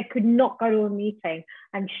because they could not go to a meeting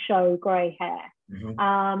and show grey hair.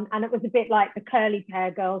 And it was a bit like the curly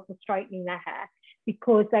hair girls were straightening their hair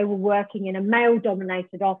because they were working in a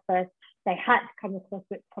male-dominated office. They had to come across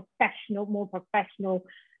with more professional.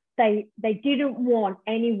 They didn't want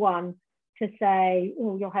anyone to say,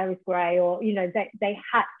 "Oh, your hair is grey," or they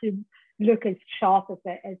had to look as sharp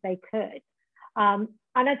as they could. And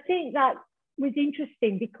I think that was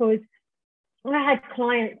interesting because I had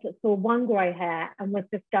clients that saw one grey hair and was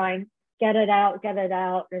just going, get it out,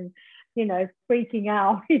 and freaking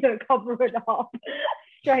out, cover it up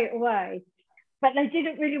straight away. But they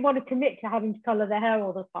didn't really want to commit to having to colour their hair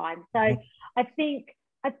all the time. So I think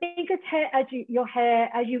as you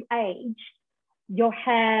age, your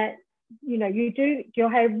hair, your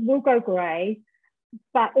hair will go grey,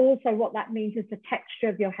 but also what that means is the texture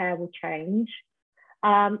of your hair will change.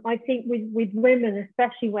 I think with women,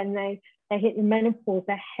 especially when they hit the menopause,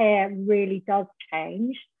 their hair really does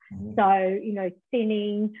change. So,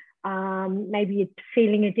 thinning, maybe you're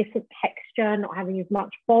feeling a different texture, not having as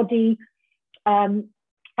much body.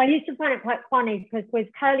 I used to find it quite funny because with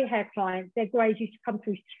curly hair clients, their greys used to come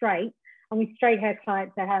through straight, and with straight hair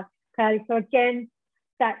clients, they have curly. So again,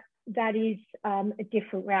 that is a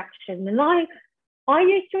different reaction. And I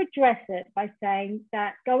used to address it by saying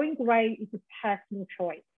that going grey is a personal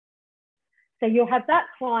choice. So you'll have that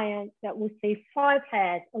client that will see 5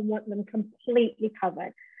 hairs and want them completely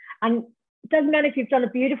covered. And it doesn't matter if you've done a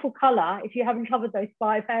beautiful colour, if you haven't covered those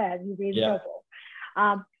 5 hairs, you'll be in trouble.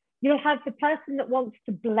 You'll have the person that wants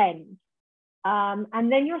to blend.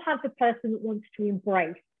 And then you'll have the person that wants to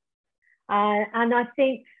embrace. And I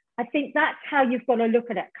think that's how you've got to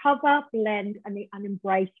look at it. Cover, blend, and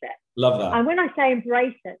embrace it. Love that. And when I say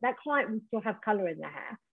embrace it, that client will still have colour in their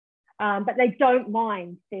hair. But they don't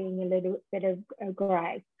mind seeing a little bit of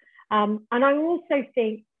grey. And I also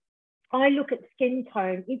think, I look at skin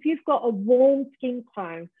tone. If you've got a warm skin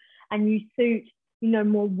tone and you suit,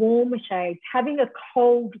 more warmer shades, having a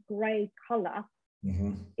cold grey colour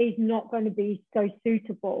is not going to be so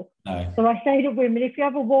suitable. No. So I say to women, if you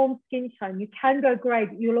have a warm skin tone, you can go grey,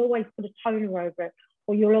 but you'll always put a toner over it,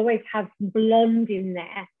 or you'll always have some blonde in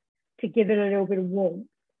there to give it a little bit of warmth.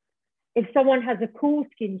 If someone has a cool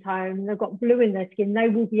skin tone and they've got blue in their skin, they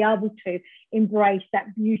will be able to embrace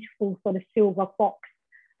that beautiful sort of silver fox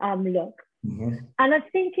look. And I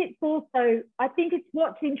think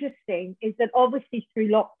what's interesting is that obviously through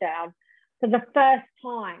lockdown, for the first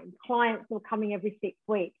time, clients were coming every 6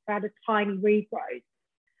 weeks. They had a tiny regrowth.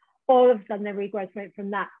 All of a sudden, their regrowth went from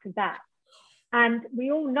that to that. And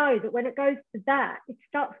we all know that when it goes to that, it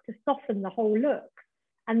starts to soften the whole look.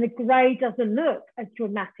 And the grey doesn't look as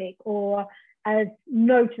dramatic or as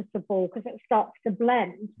noticeable because it starts to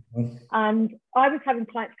blend. And I was having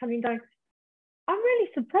clients coming and going, I'm really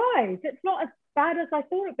surprised. It's not as bad as I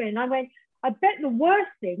thought it'd be. And I went, I bet the worst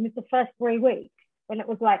thing was the first 3 weeks when it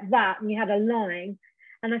was like that and you had a line.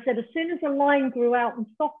 And I said, as soon as the line grew out and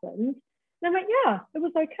softened, they went, yeah, it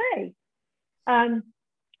was okay. And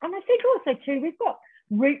I think also too, we've got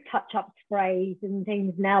root touch-up sprays and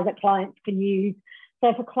things now that clients can use. So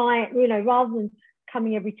if a client, rather than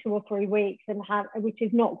coming every 2 or 3 weeks and which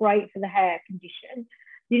is not great for the hair condition,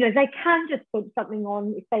 they can just put something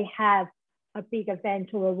on if they have a big event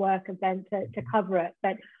or a work event to cover it.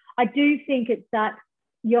 But I do think it's that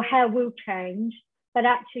your hair will change, but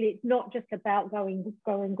actually it's not just about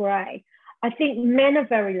going grey. I think men are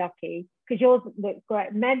very lucky because yours looks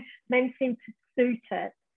great. Men seem to suit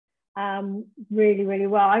it really, really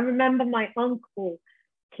well. I remember my uncle,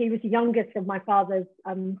 he was the youngest of my father's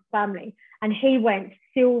family, and he went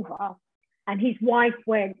silver and his wife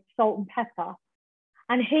went salt and pepper,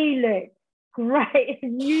 and he looked great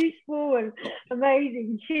and useful and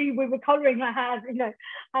amazing. We were colouring her hair,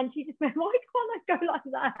 and she just went, why can't I go like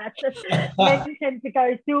that? Men tend to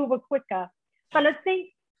go silver quicker. But I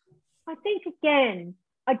think again,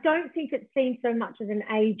 I don't think it's seen so much as an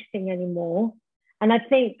age thing anymore. And I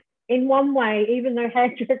think in one way, even though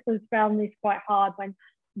hairdressers found this quite hard when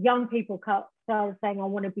young people started saying, I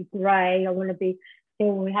want to be grey, I want to be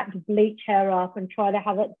silver, we had to bleach hair up and try to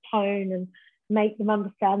have it tone and make them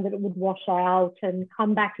understand that it would wash out and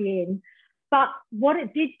come back in. But what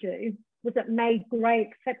it did do was it made grey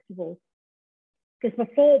acceptable. Because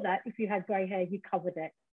before that, if you had grey hair, you covered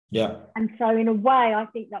it. Yeah. And so in a way, I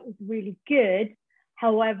think that was really good.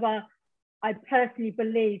 However, I personally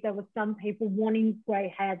believe there were some people wanting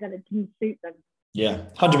grey hair that it didn't suit them. Yeah,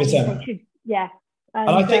 100%. Yeah. And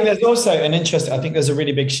I think there's also I think there's a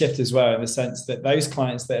really big shift as well in the sense that those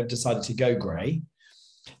clients that have decided to go grey,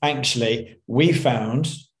 actually, we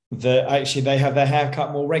found that actually they have their hair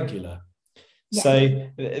cut more regular. So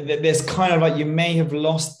there's kind of like, you may have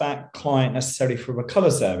lost that client necessarily from a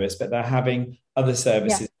colour service, but they're having other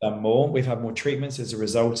services done more. We've had more treatments as a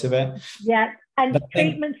result of it. Yeah, and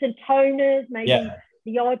treatments and toners, maybe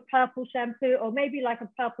the odd purple shampoo, or maybe like a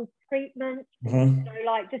purple treatment. So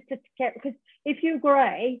like just to get, because if you're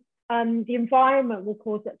grey, the environment will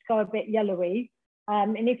cause it to go a bit yellowy.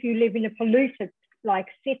 And if you live in a polluted like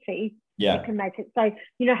city, it can make it. So,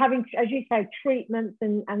 having, as you say, treatments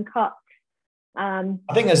and cuts. I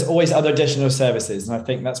think there's always other additional services, and I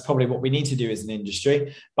think that's probably what we need to do as an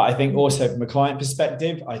industry. But I think also from a client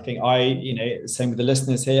perspective, I think same with the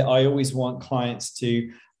listeners here, I always want clients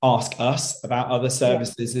to ask us about other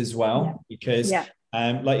services as well, because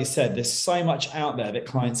like you said, there's so much out there that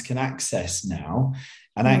clients can access now,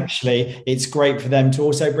 and actually it's great for them to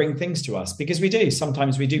also bring things to us, because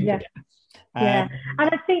sometimes we do forget. And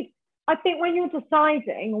I think when you're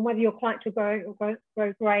deciding on whether your clients will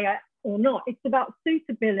go grey or not, it's about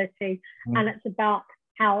suitability, and it's about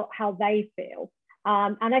how they feel.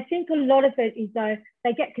 And I think a lot of it is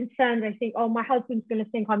they get concerned. They think, oh, my husband's going to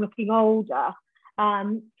think I'm looking older.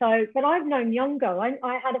 But I've known younger.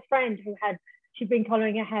 I had a friend she'd been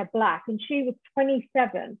colouring her hair black, and she was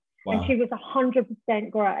 27, and she was 100%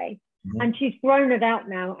 grey, and she's grown it out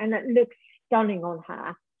now, and it looks stunning on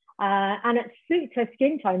her. And it suits her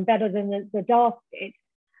skin tone better than the dark bit.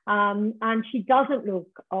 And she doesn't look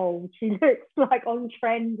old. She looks like on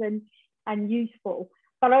trend and useful.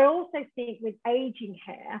 But I also think with aging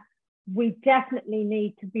hair, we definitely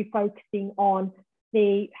need to be focusing on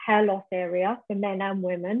the hair loss area for men and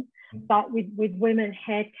women, but with women,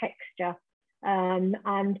 hair texture. And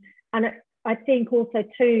I think also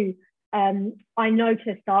too, I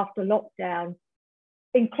noticed after lockdown,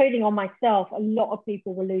 including on myself, a lot of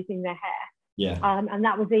people were losing their hair. And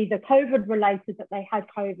that was either COVID related, that they had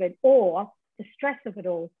COVID, or the stress of it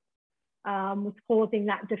all was causing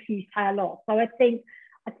that diffuse hair loss. So I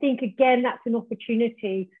think again, that's an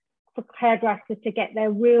opportunity for hairdressers to get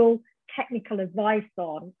their real technical advice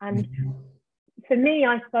on. And for me,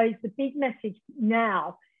 I suppose the big message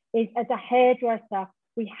now is, as a hairdresser,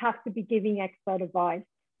 we have to be giving expert advice.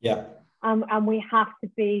 And we have to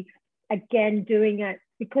be, again, doing it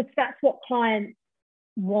because that's what clients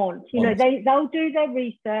want. They'll do their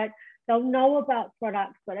research, they'll know about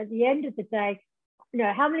products, but at the end of the day,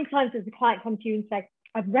 how many times does a client come to you and say,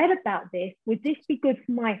 I've read about this, would this be good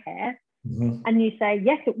for my hair? And you say,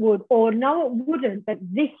 yes, it would, or no, it wouldn't, but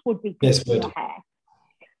this would be good for your hair.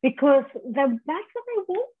 Because that's what they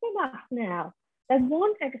want from us now. They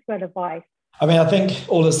want expert advice. I mean, I think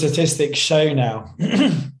all the statistics show now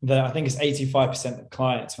that I think it's 85% of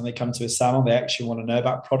clients, when they come to a salon, they actually want to know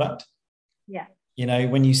about product.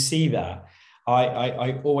 When you see that,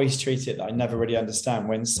 I always treat it that I never really understand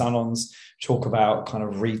when salons talk about kind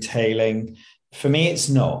of retailing. For me, it's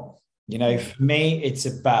not. For me, it's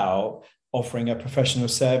about offering a professional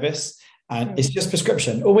service, and it's just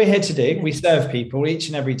prescription. All we're here to do, we serve people each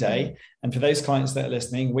and every day. And for those clients that are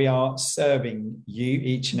listening, we are serving you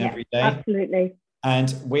each and every day. Absolutely.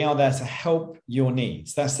 And we are there to help your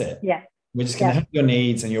needs. That's it. We're just going to help your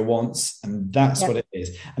needs and your wants, and that's what it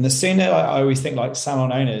is. And the sooner, I always think, like,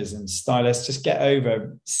 salon owners and stylists just get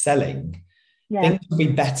over selling, things will be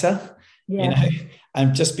better,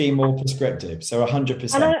 and just be more prescriptive. So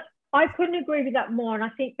 100%. And I couldn't agree with that more. And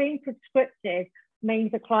I think being prescriptive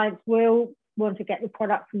means the clients will want to get the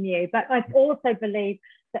product from you. But I also believe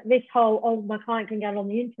that this whole, my client can get on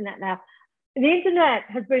the internet now. The internet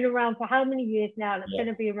has been around for how many years now, and it's going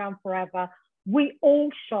to be around forever. We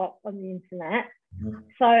all shop on the internet.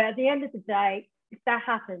 So at the end of the day, that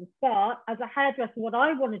happens. But as a hairdresser, what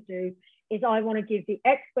I want to do is I want to give the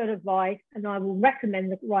expert advice, and I will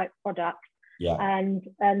recommend the right product. And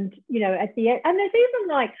at the end, and there's even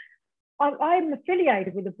like, I'm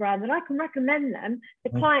affiliated with a brand and I can recommend them.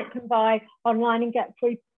 The client can buy online and get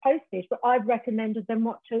free postage, but I've recommended them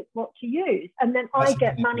what to use, and then I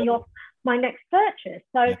get money off my next purchase.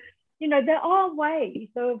 So there are ways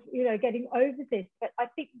of getting over this, but I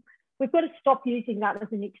think we've got to stop using that as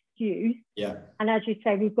an excuse. And as you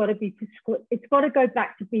say, we've got to be prescriptive. It's got to go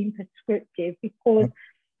back to being prescriptive, because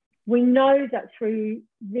we know that through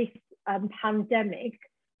this pandemic,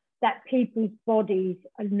 that people's bodies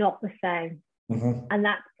are not the same. And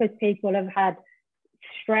that's because people have had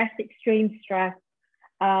stress, extreme stress,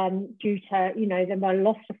 due to, they might have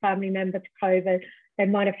lost a family member to COVID. They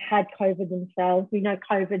might have had COVID themselves. We know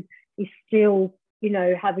COVID is still,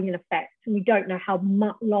 having an effect, and we don't know how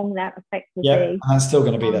long that effect will be. And it's still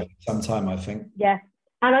going to be there for some time, I think.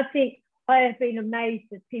 And I think I have been amazed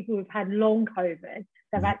at people who've had long COVID,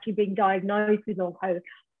 they've actually been diagnosed with long COVID.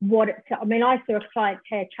 I saw a client's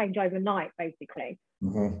hair change overnight, basically.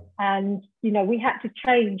 Mm-hmm. And, we had to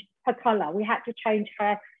change her color. We had to change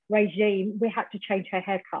her regime. We had to change her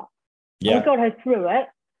haircut. Yeah. We got her through it.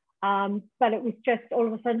 But it was just all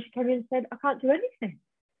of a sudden she came in and said, I can't do anything.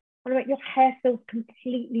 And I'm like, your hair feels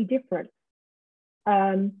completely different.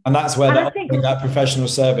 And that's where that professional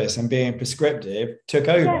service and being prescriptive took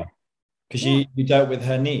over, because you dealt with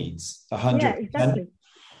her needs 100%. Yeah, exactly.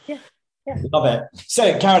 Yeah. Love it.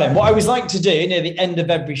 So, Carolyn, what I always like to do near the end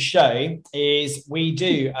of every show is we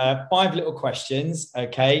do 5 little questions.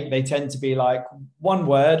 Okay, they tend to be like one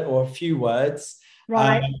word or a few words,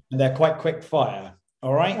 right? And they're quite quick fire.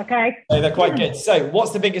 All right. Okay. So they're quite good. So,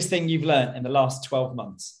 what's the biggest thing you've learned in the last 12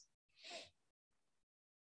 months?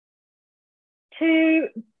 To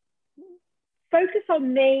focus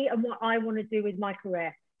on me and what I want to do with my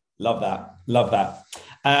career. Love that.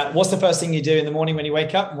 What's the first thing you do in the morning when you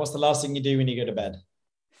wake up? And what's the last thing you do when you go to bed?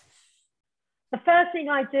 The first thing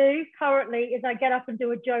I do currently is I get up and do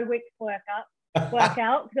a Joe Wicks workout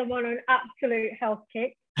because I'm on an absolute health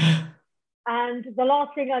kick. And the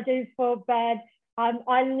last thing I do for bed,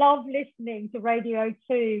 I love listening to Radio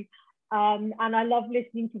 2. And I love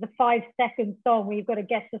listening to the 5-second song where you've got to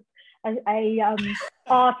guess a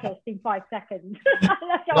artist in 5 seconds.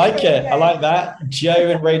 I like that. Joe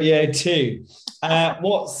and Radio 2.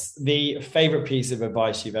 What's the favorite piece of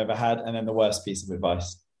advice you've ever had, and then the worst piece of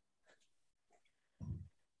advice?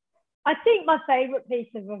 I think my favorite piece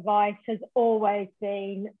of advice has always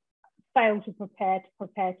been fail to prepare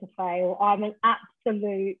to fail. I'm an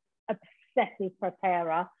absolute obsessive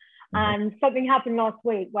preparer. And something happened last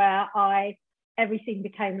week where everything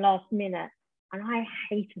became last minute, and I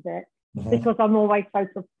hated it because I'm always so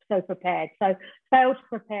prepared. So fail to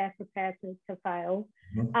prepare to fail.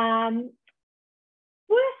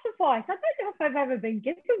 Worst advice, I don't know if I've ever been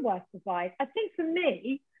given worst advice. I think for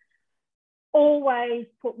me, always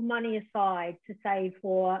put money aside to save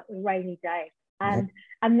for a rainy day. And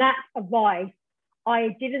that advice I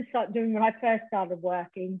didn't start doing when I first started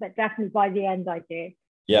working, but definitely by the end I did.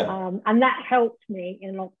 Yeah. And that helped me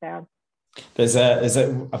in lockdown.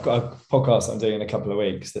 I've got a podcast I'm doing in a couple of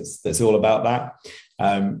weeks that's all about that.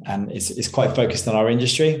 And it's quite focused on our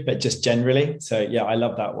industry, but just generally. So yeah, I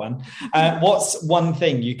love that one. What's one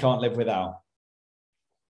thing you can't live without?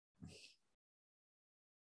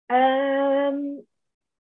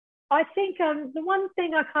 I think the one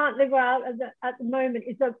thing I can't live without at the moment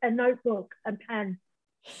is a notebook and pen.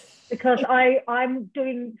 Because I'm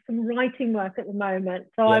doing some writing work at the moment.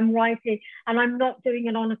 So I'm writing, and I'm not doing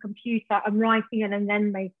it on a computer. I'm writing it and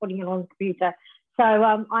then putting it on the computer. So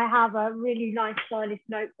I have a really nice stylish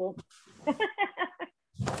notebook.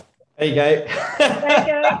 There you go. There you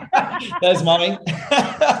go. There's mine.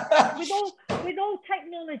 with all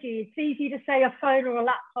technology, it's easy to say a phone or a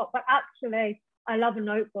laptop, but actually I love a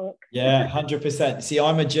notebook. Yeah, 100%. See,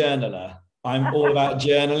 I'm a journaler. I'm all about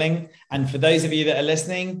journaling. And for those of you that are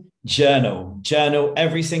listening, journal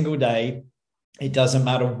every single day. It doesn't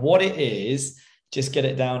matter what it is, just get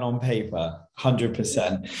it down on paper,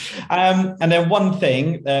 100%. And then one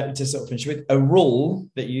thing to sort of finish with, a rule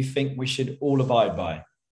that you think we should all abide by.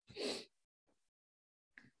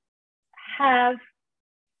 Have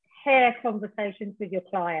hair conversations with your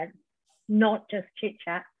clients, not just chit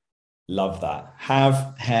chat. Love that.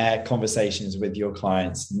 Have hair conversations with your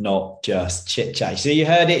clients, not just chit chat. So you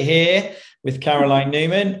heard it here with Carolyn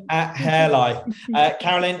Newman at Hair Life.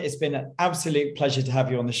 Carolyn, it's been an absolute pleasure to have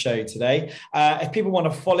you on the show today. If people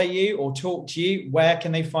want to follow you or talk to you, where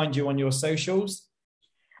can they find you on your socials?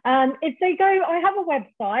 If they go, I have a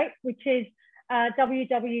website, which is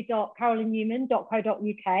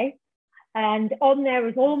www.carolynnewman.co.uk. And on there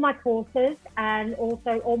is all my courses and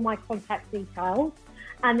also all my contact details.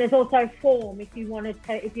 And there's also a form if you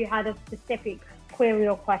had a specific query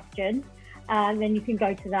or question, then you can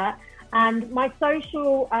go to that. And my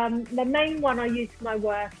social, the main one I use for my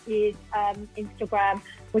work is Instagram,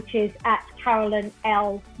 which is at Carolyn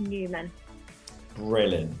L. Newman.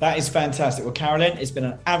 Brilliant. That is fantastic. Well, Carolyn, it's been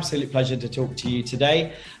an absolute pleasure to talk to you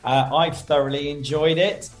today. I've thoroughly enjoyed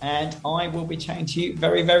it, and I will be chatting to you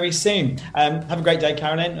very, very soon. Have a great day,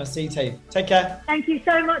 Carolyn. I'll see you too. Take care. Thank you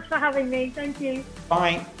so much for having me. Thank you.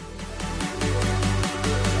 Bye.